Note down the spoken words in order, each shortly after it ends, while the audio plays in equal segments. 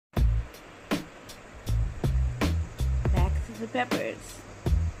the peppers.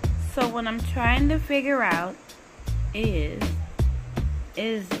 So what I'm trying to figure out is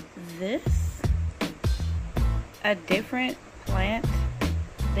this a different plant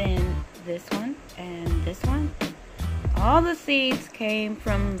than this one and this one? All the seeds came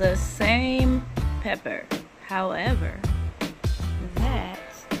from the same pepper. However, that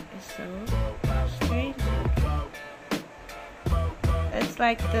is so strange. It's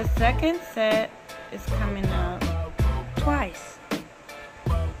like the second set is coming out twice.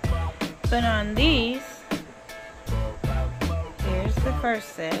 But on these, here's the first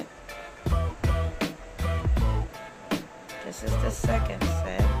set. This is the second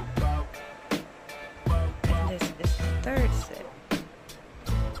set. And this is the third set.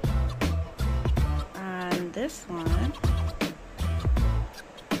 On this one,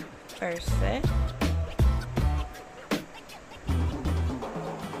 first set.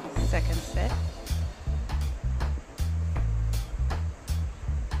 Second set.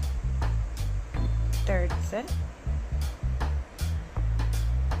 Third set.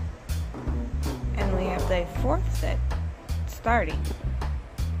 And we have the fourth set starting.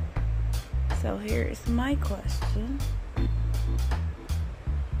 So here is my question.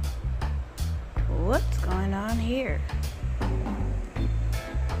 What's going on here?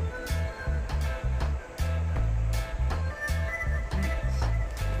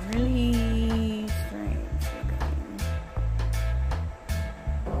 It's really strange looking.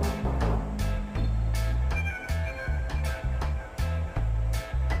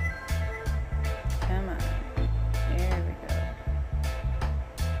 Come on. There we go.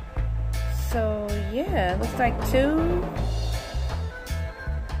 So yeah, looks like two,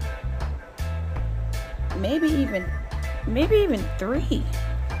 maybe even three.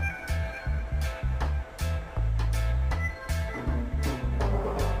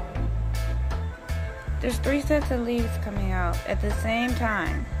 There's 3 sets of leaves coming out at the same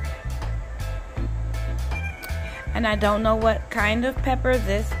time. And I don't know what kind of pepper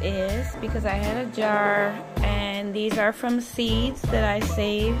this is because I had a jar, and these are from seeds that I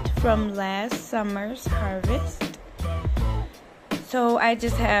saved from last summer's harvest. So I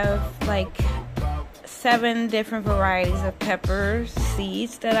just have like 7 different varieties of pepper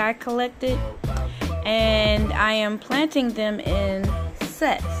seeds that I collected, and I am planting them in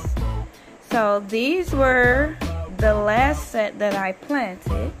sets. So these were the last set that I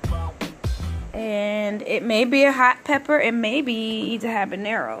planted, and it may be a hot pepper, it may be a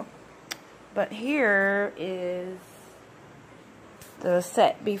habanero, but here is the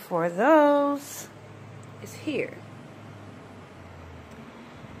set before those is here.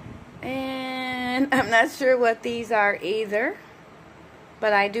 And I'm not sure what these are either,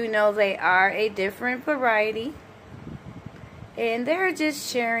 but I do know they are a different variety. And they're just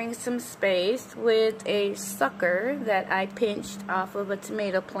sharing some space with a sucker that I pinched off of a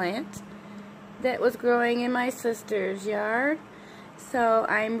tomato plant that was growing in my sister's yard. So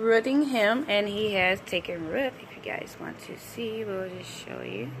I'm rooting him, and he has taken root. If you guys want to see, we'll just show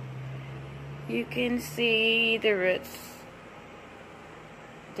you. You can see the roots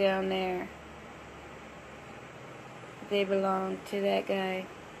down there. They belong to that guy.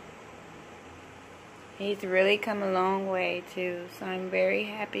 He's really come a long way too, so I'm very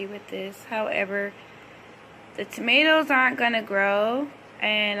happy with this. However, the tomatoes aren't going to grow,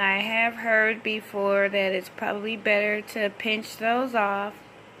 and I have heard before that it's probably better to pinch those off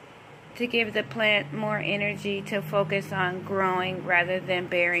to give the plant more energy to focus on growing rather than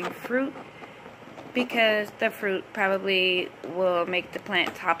bearing fruit, because the fruit probably will make the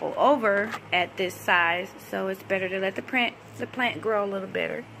plant topple over at this size. So it's better to let the plant grow a little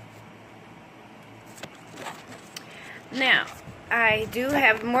better. Now, I do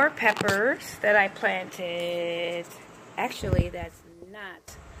have more peppers that I planted. Actually, that's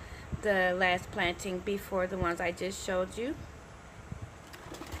not the last planting before the ones I just showed you,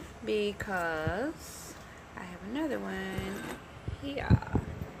 because I have another one here.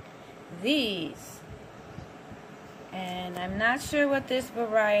 These. And I'm not sure what this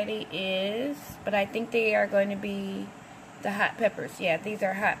variety is, but I think they are going to be the hot peppers. Yeah, these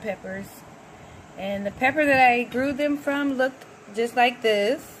are hot peppers. And the pepper that I grew them from looked just like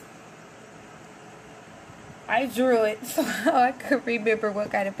this. I drew it so I could remember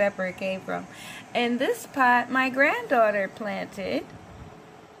what kind of pepper it came from. And this pot my granddaughter planted.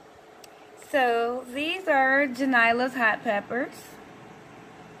 So these are Janila's hot peppers.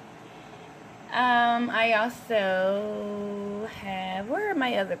 I also have, where are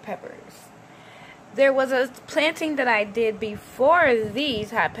my other peppers? There was a planting that I did before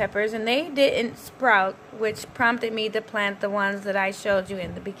these hot peppers, and they didn't sprout, which prompted me to plant the ones that I showed you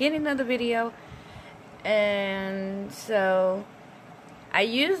in the beginning of the video. And so I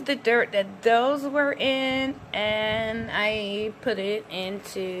used the dirt that those were in, and I put it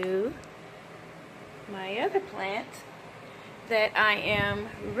into my other plant that I am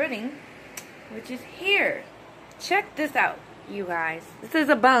rooting, which is here. Check this out, you guys. This is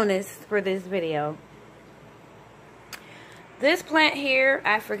a bonus for this video. This plant here,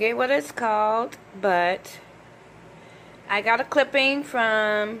 I forget what it's called, but I got a clipping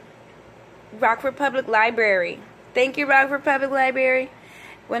from Rockford Public Library. Thank you, Rockford Public Library.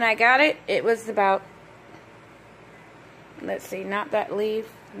 When I got it, it was about, let's see, not that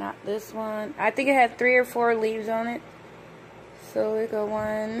leaf, not this one. I think it had 3 or 4 leaves on it. So we go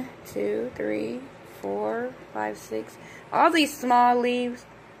 1, 2, 3, 4, 5, 6. All these small leaves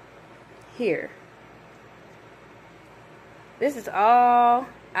here. This is all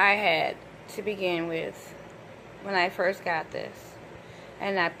I had to begin with when I first got this.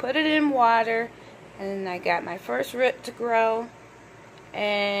 And I put it in water, and I got my first root to grow.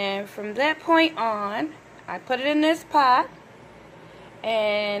 And from that point on, I put it in this pot,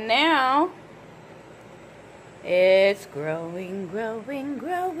 and now it's growing, growing,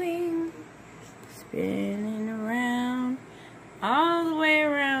 growing, spinning around, all the way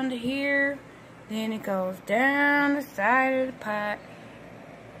around here. Then it goes down the side of the pot.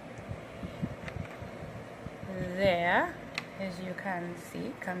 There, as you can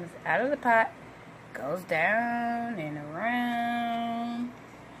see, comes out of the pot, goes down and around,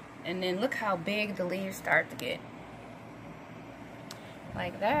 and then look how big the leaves start to get.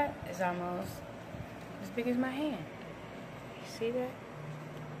 Like that is almost as big as my hand. You see that?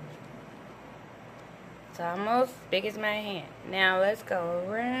 It's almost as big as my hand. Now let's go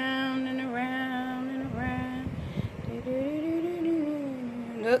around and around and around.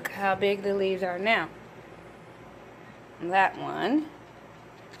 Look how big the leaves are now. That one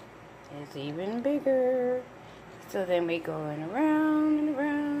is even bigger. So then we going around and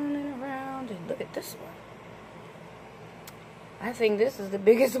around and around, and look at this one. I think this is the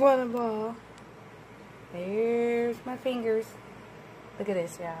biggest one of all. There's my fingers. Look at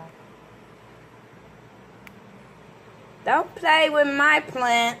this, y'all. Don't play with my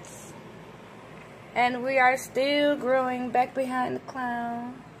plants. And we are still growing back behind the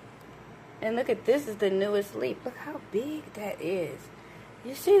clown. And look at this, is the newest leaf. Look how big that is.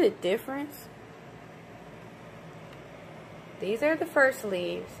 You see the difference? These are the first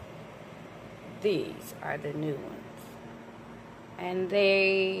leaves. These are the new ones. And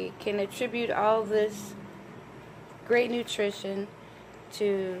they can attribute all this great nutrition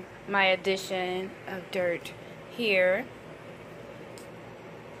to my addition of dirt here.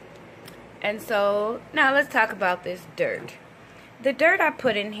 And so now let's talk about this dirt. The dirt I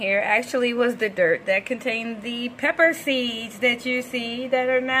put in here actually was the dirt that contained the pepper seeds that you see that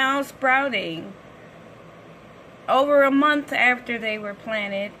are now sprouting. Over a month after they were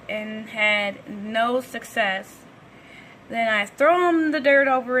planted and had no success, then I throw the dirt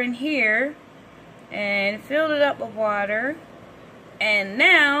over in here and filled it up with water, and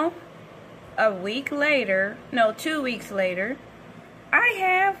now a week later, no, 2 weeks later, I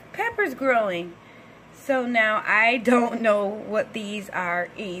have peppers growing. So now I don't know what these are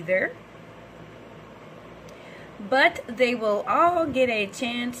either, but they will all get a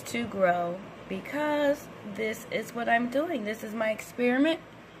chance to grow because this is what I'm doing. This is my experiment.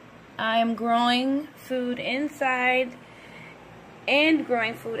 I am growing food inside and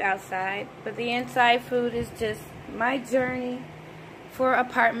growing food outside, but the inside food is just my journey for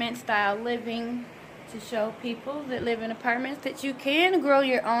apartment style living, to show people that live in apartments that you can grow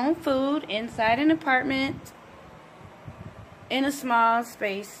your own food inside an apartment in a small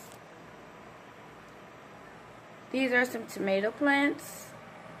space. These are some tomato plants.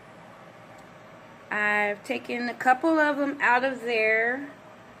 I've taken a couple of them out of there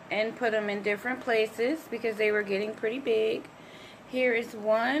and put them in different places because they were getting pretty big. Here is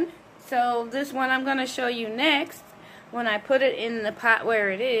one. So this one I'm going to show you next. When I put it in the pot where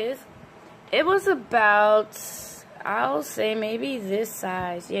it is, it was about, I'll say maybe this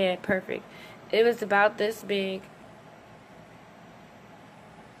size. Yeah, perfect. It was about this big.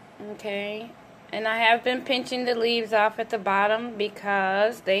 Okay. And I have been pinching the leaves off at the bottom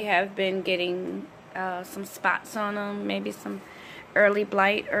because they have been getting some spots on them. Maybe some early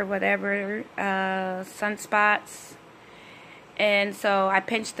blight or whatever, sunspots. And so I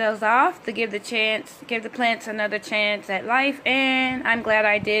pinched those off to give the plants another chance at life, and I'm glad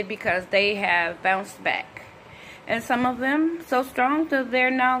I did because they have bounced back. And some of them so strong that they're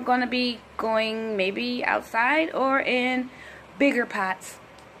now going to be going maybe outside or in bigger pots.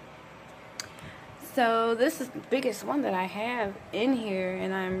 So this is the biggest one that I have in here,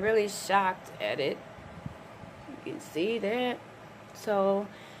 and I'm really shocked at it. You can see that. So,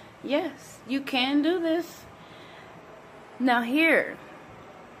 yes, you can do this. Now here,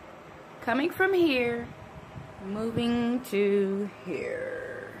 coming from here, moving to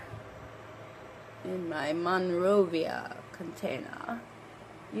here, in my Monrovia container,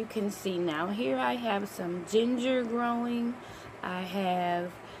 you can see now here I have some ginger growing. I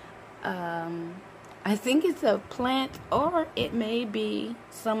have, I think it's a plant, or it may be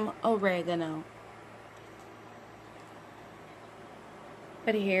some oregano.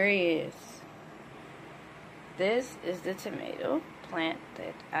 But here he is. This is the tomato plant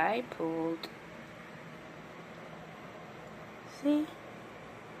that I pulled. See?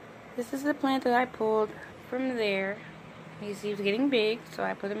 This is the plant that I pulled from there. You see he's getting big, so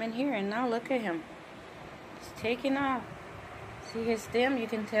I put him in here, and now look at him. He's taking off. See his stem? You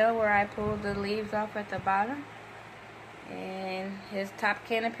can tell where I pulled the leaves off at the bottom. And his top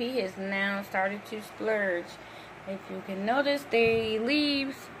canopy is now started to splurge. If you can notice, the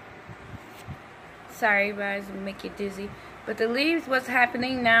leaves, sorry guys, it'll make you dizzy, but the leaves, what's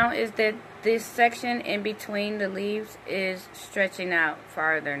happening now is that this section in between the leaves is stretching out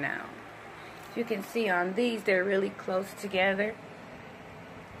farther now. If you can see on these, they're really close together.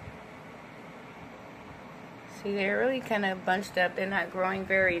 See, they're really kind of bunched up. They're not growing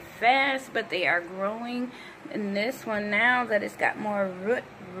very fast, but they are growing. And this one, now that it's got more root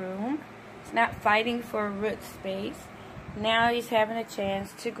room, it's not fighting for root space. Now he's having a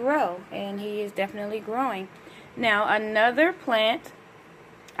chance to grow, and he is definitely growing. Now another plant,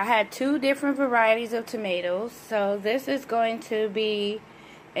 I had 2 different varieties of tomatoes. So this is going to be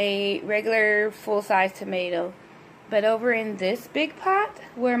a regular full-size tomato. But over in this big pot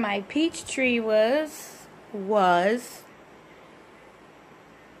where my peach tree was,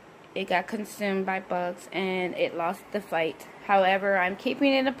 it got consumed by bugs and it lost the fight. However, I'm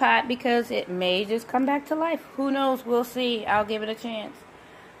keeping it in a pot because it may just come back to life. Who knows? We'll see. I'll give it a chance.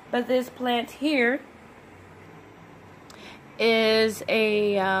 But this plant here is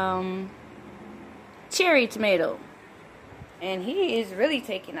a cherry tomato. And he is really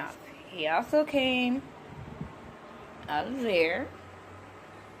taking off. He also came out of there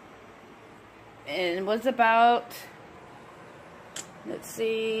and was about, let's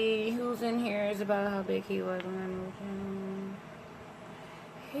see, who's in here is about how big he was when I moved him.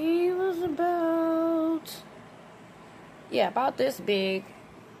 He was about, yeah, about this big.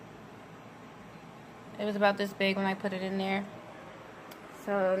 It was about this big when I put it in there.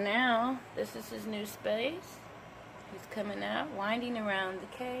 So now, this is his new space. He's coming out, winding around the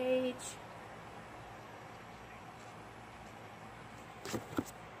cage.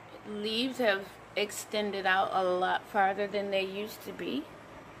 Leaves have extended out a lot farther than they used to be.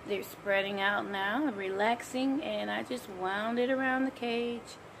 They're spreading out now, relaxing, and I just wound it around the cage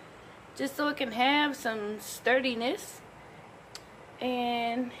just so it can have some sturdiness.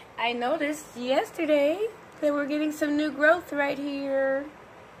 And I noticed yesterday that we're getting some new growth right here.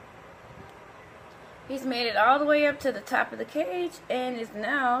 He's made it all the way up to the top of the cage and is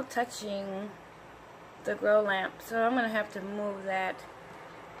now touching the grow lamp. So I'm going to have to move that,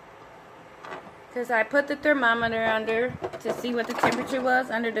 because I put the thermometer under to see what the temperature was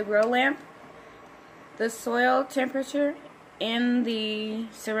under the grow lamp. The soil temperature and the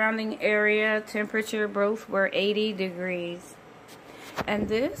surrounding area temperature both were 80 degrees. And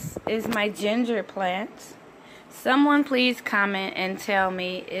this is my ginger plant. Someone please comment and tell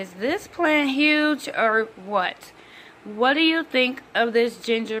me, is this plant huge or what? What do you think of this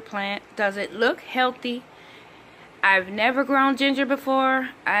ginger plant? Does it look healthy? I've never grown ginger before.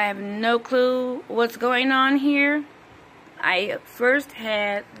 I have no clue what's going on here. I first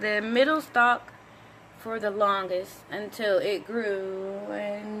had the middle stalk for the longest until it grew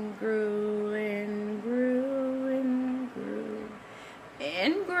and grew and grew and grew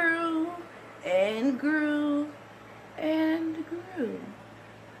and grew and grew and grew,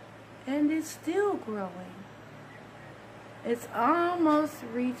 and it's still growing. It's almost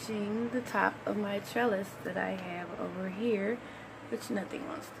reaching the top of my trellis that I have over here, which nothing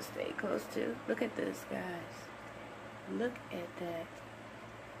wants to stay close to. Look at this, guys. Look at that.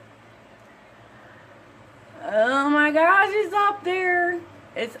 Oh my gosh, it's up there.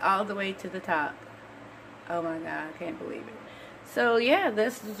 It's all the way to the top. Oh my god, I can't believe it. So yeah,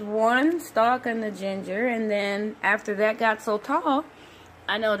 this is one stalk on the ginger, and then after that got so tall,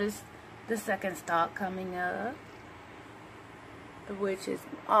 I noticed the second stalk coming up, which has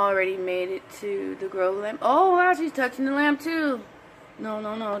already made it to the grow lamp. Oh wow, she's touching the lamp too. No,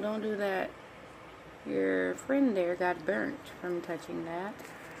 no, no, don't do that. Your friend there got burnt from touching that.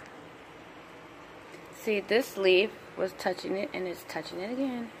 See, this leaf was touching it, and it's touching it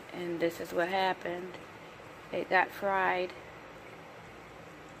again, and this is what happened. It got fried.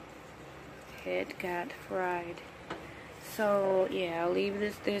 It got fried. So, yeah, I'll leave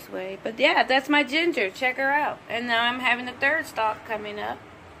this way. But, yeah, that's my ginger. Check her out. And now I'm having the third stalk coming up.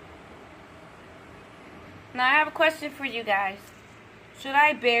 Now, I have a question for you guys. Should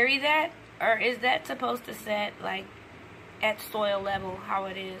I bury that? Or is that supposed to set, like, at soil level, how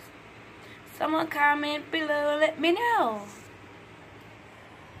it is? Someone comment below. Let me know.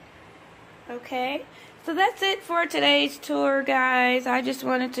 Okay. So, that's it for today's tour, guys. I just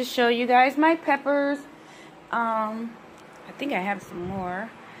wanted to show you guys my peppers. I think I have some more.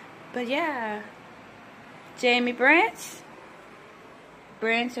 But, yeah. Jamie Branch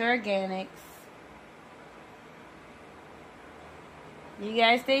Organics. You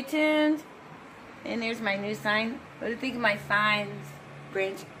guys stay tuned. And there's my new sign. What do you think of my signs?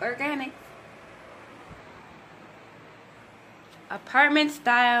 Branch Organics. Apartment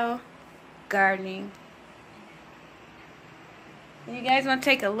style gardening. If you guys want to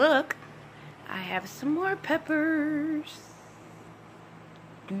take a look, I have some more peppers.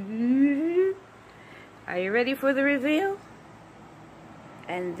 Are you ready for the reveal?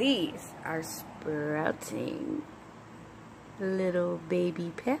 And these are sprouting little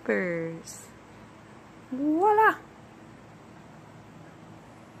baby peppers. Voila!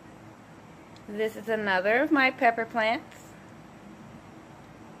 This is another of my pepper plants.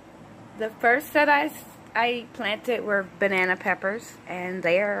 The first set I planted were banana peppers, and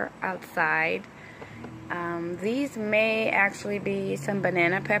they are outside. These may actually be some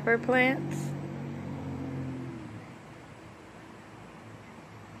banana pepper plants.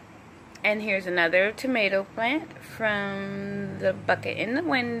 And here's another tomato plant from the bucket in the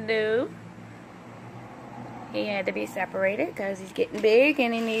window. He had to be separated because he's getting big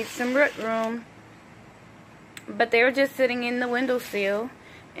and he needs some root room. But they were just sitting in the windowsill,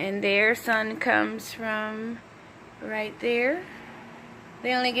 and their sun comes from right there.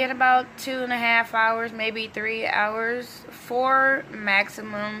 They only get about 2.5 hours, maybe 3 hours, 4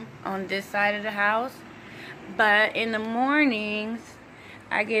 maximum on this side of the house. But in the mornings,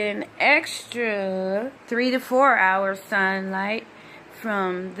 I get an extra 3 to 4 hours sunlight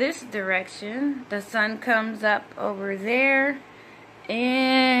from this direction. The sun comes up over there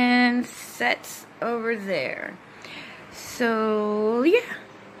and sets over there. So, yeah.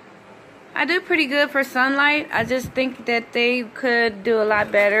 I do pretty good for sunlight. I just think that they could do a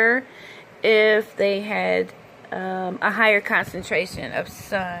lot better if they had a higher concentration of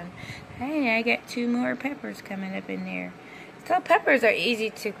sun. Hey, I got 2 more peppers coming up in there. So peppers are easy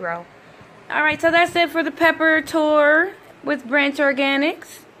to grow. Alright, so that's it for the pepper tour with Branch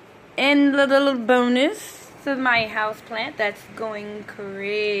Organics. And the little bonus to my house plant that's going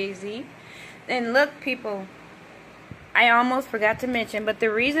crazy. And look, people, I almost forgot to mention, but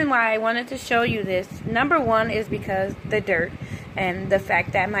the reason why I wanted to show you this, number one, is because the dirt and the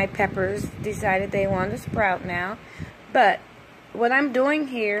fact that my peppers decided they want to sprout now. But what I'm doing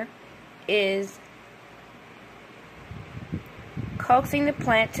here is coaxing the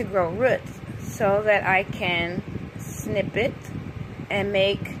plant to grow roots so that I can snip it and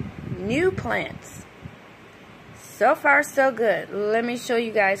make new plants. So far, so good. Let me show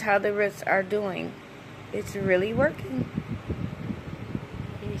you guys how the roots are doing. It's really working.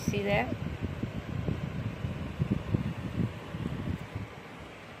 Can you see that?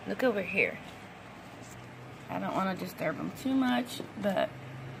 Look over here. I don't want to disturb them too much, but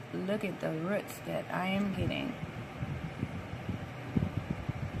look at the roots that I am getting.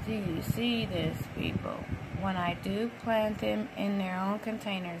 Do you see this, people? When I do plant them in their own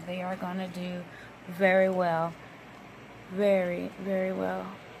containers, they are going to do very well. Very, very well.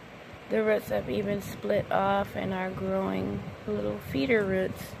 The roots have even split off and are growing little feeder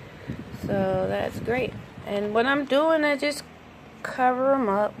roots. So that's great. And what I'm doing, I just cover them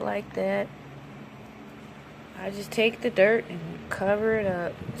up like that. I just take the dirt and cover it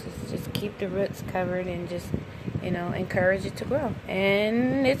up. Just keep the roots covered and just, you know, encourage it to grow.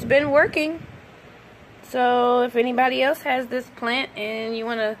 And it's been working. So if anybody else has this plant and you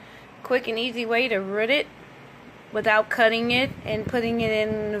want a quick and easy way to root it without cutting it and putting it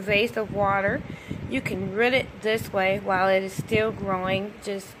in a vase of water, you can root it this way while it is still growing.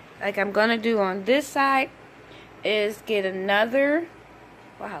 Just like I'm going to do on this side is get another,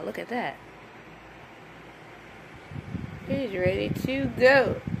 wow, look at that. He's ready to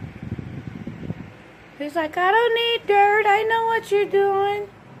go. He's like, I don't need dirt. I know what you're doing.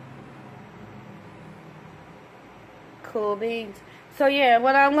 Cool beans. So yeah,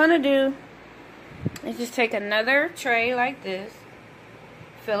 what I'm going to do is just take another tray like this,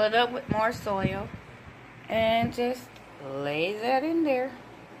 fill it up with more soil, and just lay that in there.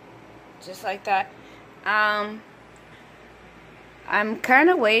 Just like that. I'm kind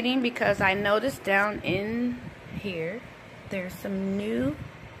of waiting because I noticed down in here there's some new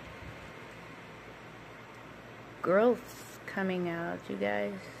growths coming out. You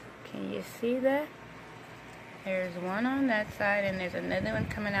guys, can you see that? There's one on that side and there's another one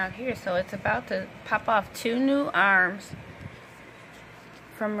coming out here. So it's about to pop off 2 new arms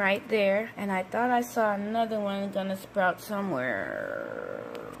from right there. And I thought I saw another one gonna sprout somewhere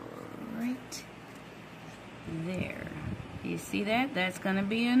right there. You see that? That's gonna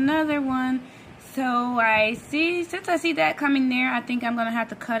be another one. So since I see that coming there, I think I'm gonna have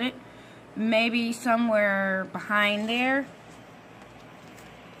to cut it. Maybe somewhere behind there.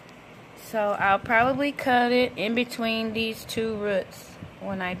 So I'll probably cut it in between these 2 roots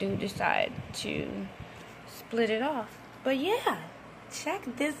when I do decide to split it off. But yeah, check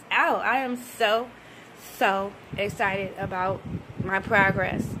this out. I am so excited about my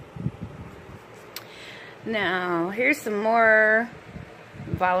progress. Now, here's some more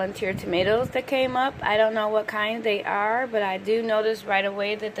volunteer tomatoes that came up. I don't know what kind they are, but I do notice right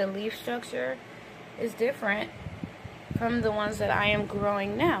away that the leaf structure is different from the ones that I am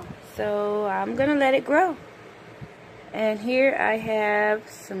growing now. So I'm gonna let it grow. And here I have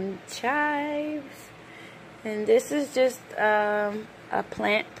some chives, and this is just a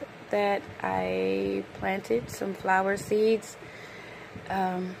plant that I planted, some flower seeds.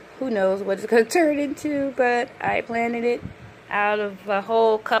 Who knows what it's gonna turn into, but I planted it out of a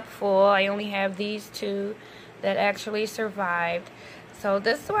whole cup full. I only have these 2 that actually survived. So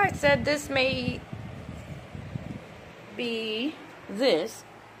this is why I said this may be, this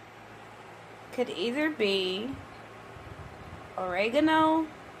could either be oregano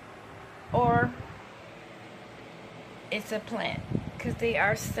or it's a plant, because they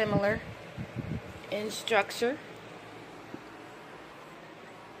are similar in structure.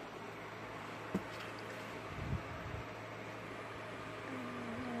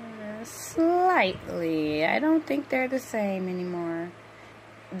 Slightly. I don't think they're the same anymore.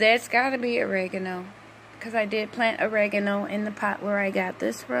 That's gotta be oregano, because I did plant oregano in the pot where I got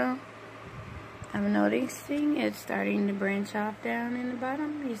this from. I'm noticing it's starting to branch off down in the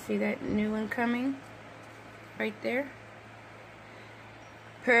bottom. You see that new one coming right there?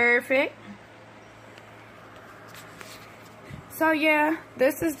 Perfect. So yeah,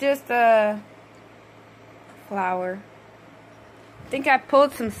 this is just a flower. I think I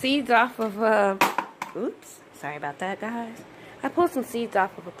pulled some seeds off of oops, sorry about that, guys. I pulled some seeds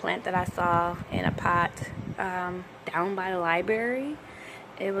off of a plant that I saw in a pot down by the library.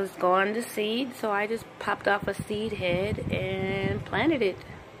 It was going to seed, so I just popped off a seed head and planted it.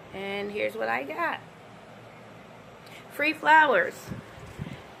 And here's what I got. Free flowers.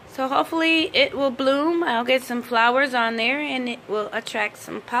 So hopefully it will bloom. I'll get some flowers on there and it will attract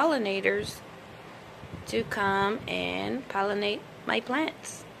some pollinators to come and pollinate my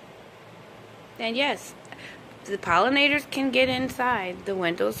plants. And yes, the pollinators can get inside. The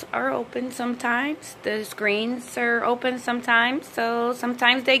windows are open sometimes. The screens are open sometimes. So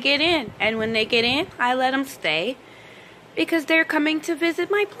sometimes they get in. And when they get in, I let them stay because they're coming to visit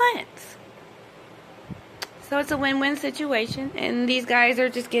my plants. So it's a win-win situation. And these guys are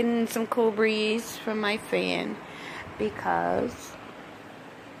just getting some cool breeze from my fan because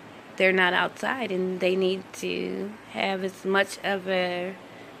they're not outside and they need to have as much of a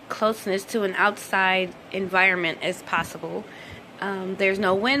closeness to an outside environment as possible. There's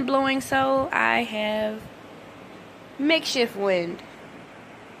no wind blowing, so I have makeshift wind.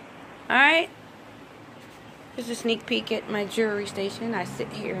 Alright, here's a sneak peek at my jewelry station. I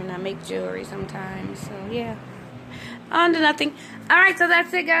sit here and I make jewelry sometimes, so yeah, on to nothing. Alright, so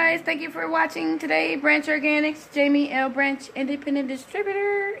that's it, guys. Thank you for watching today. Branch Organics, Jamie L. Branch, Independent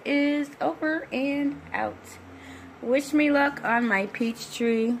Distributor, is over and out. Wish me luck on my peach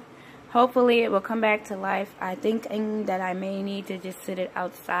tree. Hopefully it will come back to life. I think that I may need to just sit it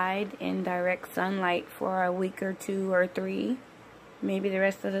outside in direct sunlight for a week or 2 or 3. Maybe the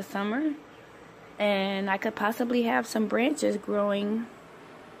rest of the summer. And I could possibly have some branches growing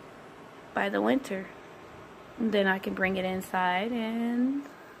by the winter. And then I can bring it inside and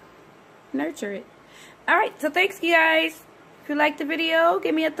nurture it. Alright, so thanks you guys. If you liked the video,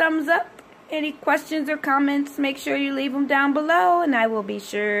 give me a thumbs up. Any questions or comments, make sure you leave them down below and I will be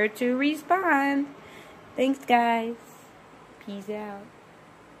sure to respond. Thanks, guys. Peace out.